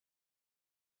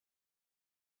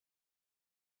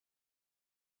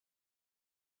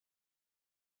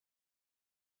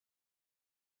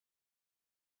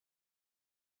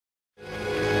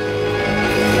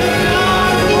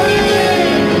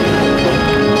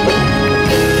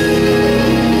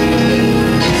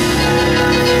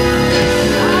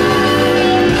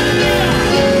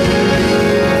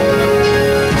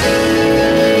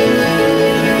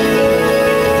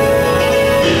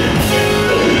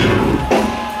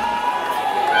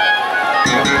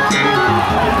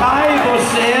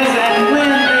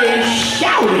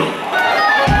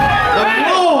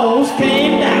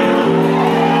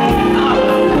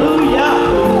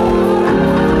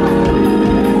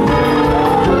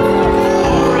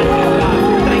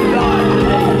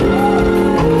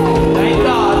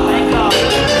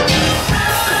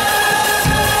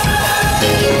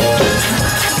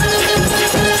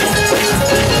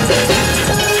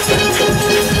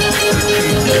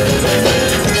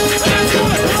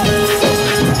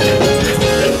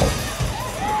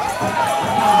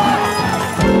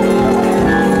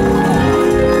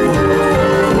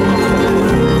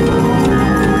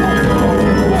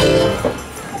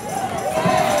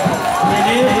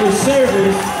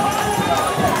service,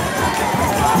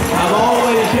 I've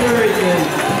always heard the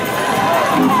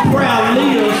proud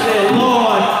leader say,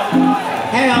 Lord,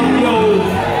 have your,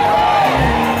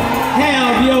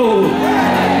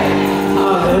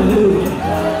 hallelujah.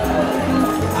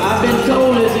 I've been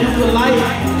told it's impolite.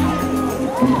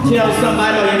 Tell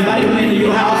somebody or invite them into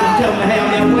your house and tell them to have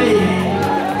their way.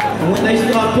 And when they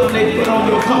start putting their foot on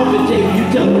your coffee table, you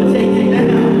tell them to take it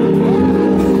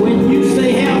down. When you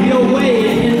say have your way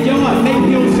and enjoy,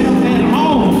 make yourself at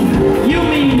home, you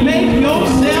mean make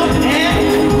yourself at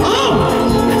home.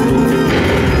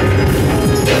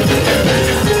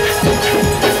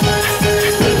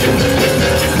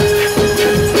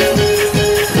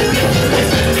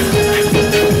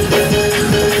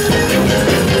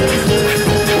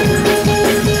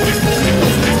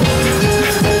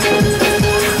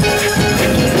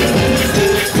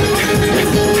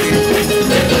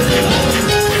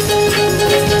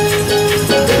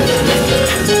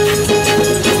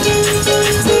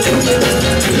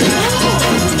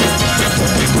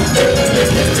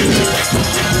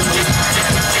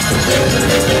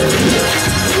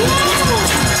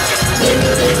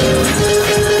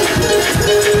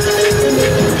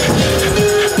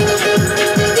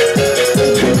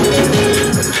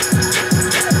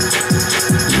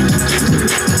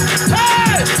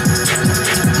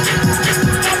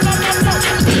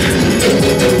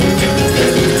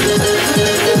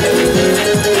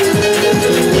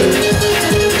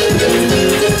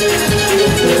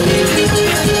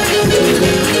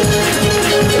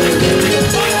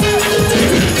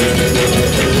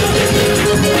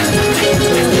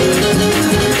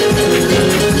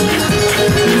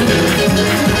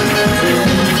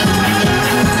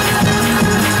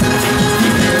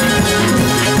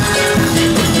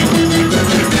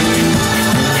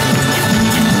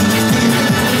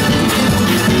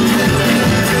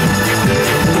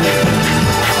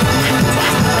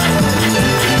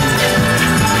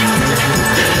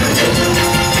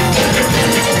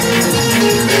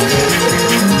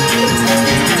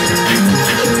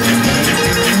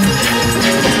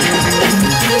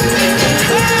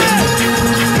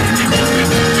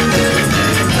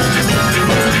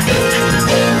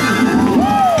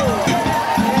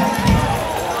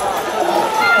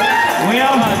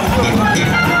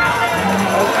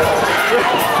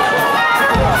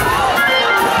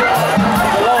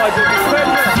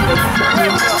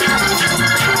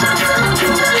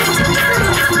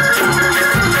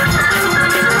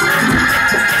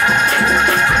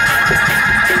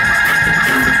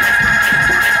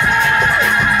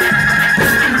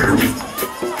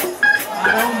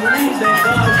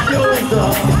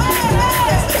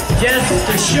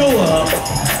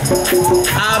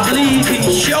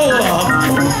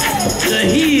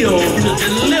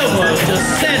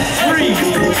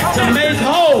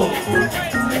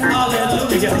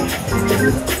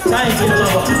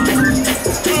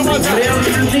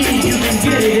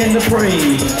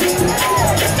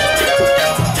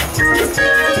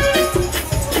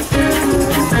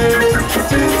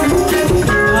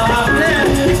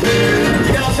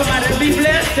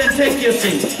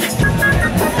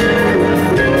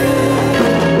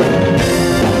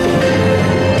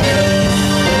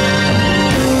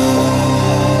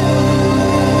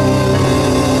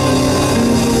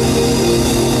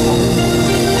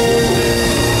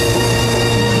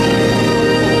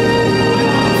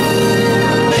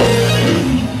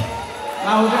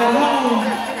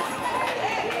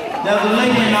 There's a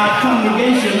lady in our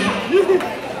congregation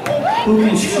who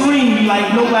can scream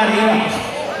like nobody else.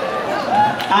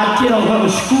 I tell her to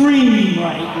scream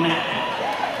right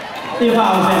now if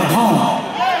I was at home.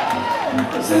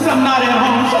 Since I'm not at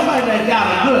home, somebody that got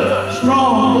a good,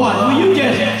 strong voice, will you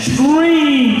just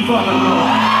scream for the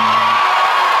Lord?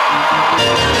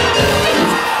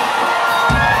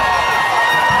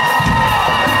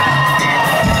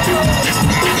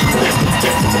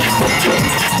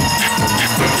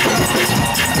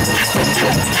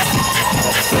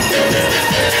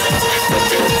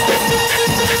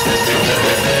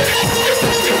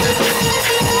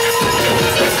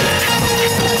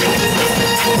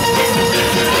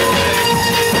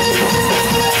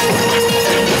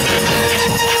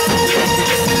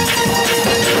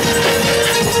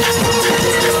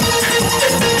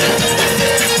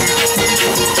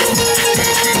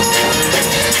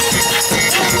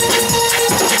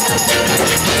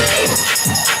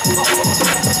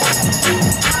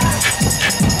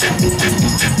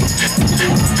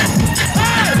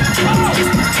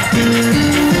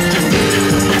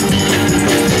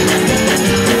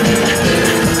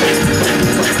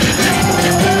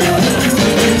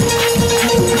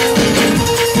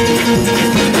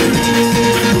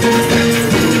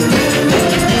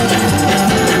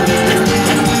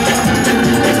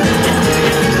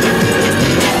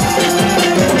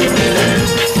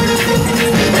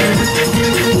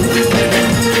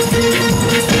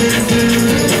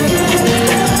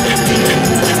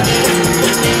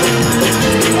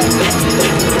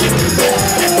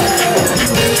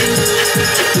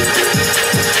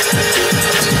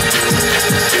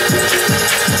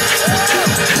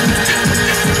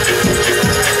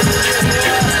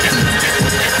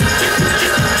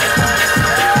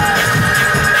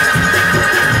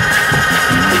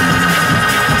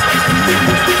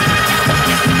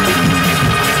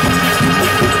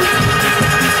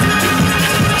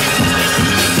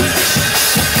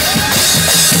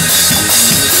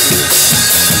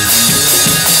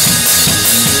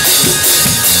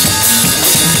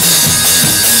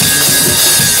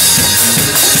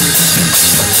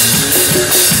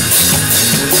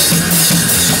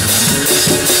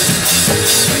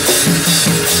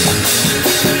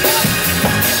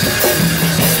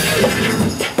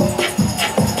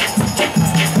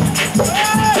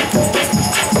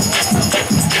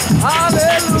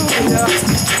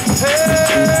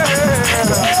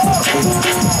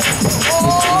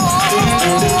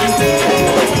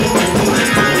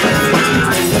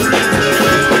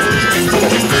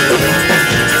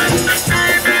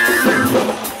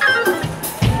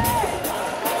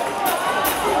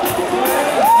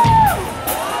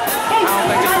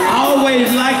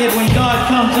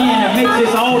 comes in and makes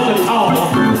this altar call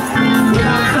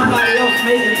without somebody else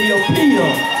making the appeal.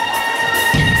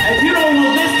 If you don't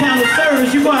want this kind of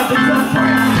service, you're going to have to stop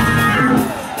praying.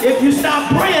 If you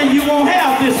stop praying, you won't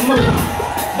have this move.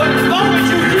 But as long as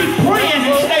you keep praying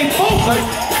and stay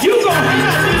focused, you're going to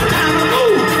have this kind of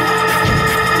move.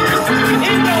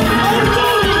 In your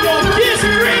local, in your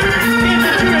district, in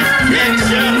the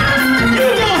jurisdiction,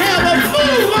 you're going to have a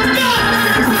move of God.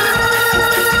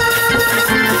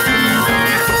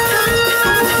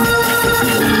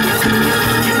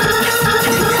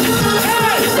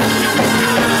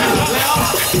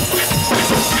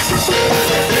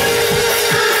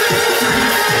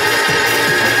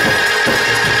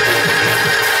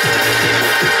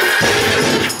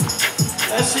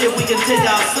 Let's see if we can take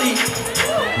our seat.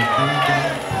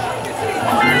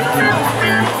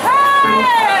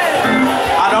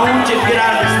 I don't want you to get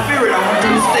out of the spirit. I want you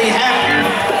to stay happy.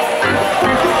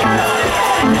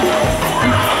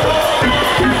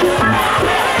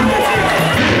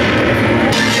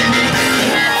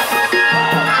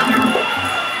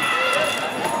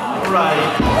 All right.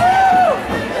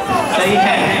 Stay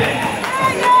happy.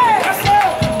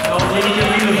 Don't need your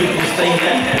music to stay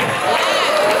happy.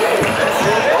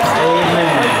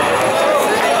 Amen.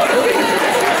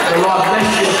 The Lord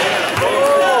bless you.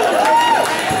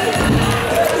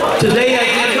 Today, as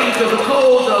we come to the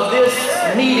close of this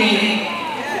meeting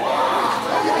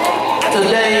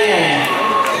today,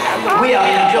 and we are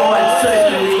enjoying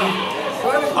certainly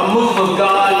a move of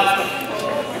God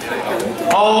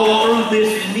all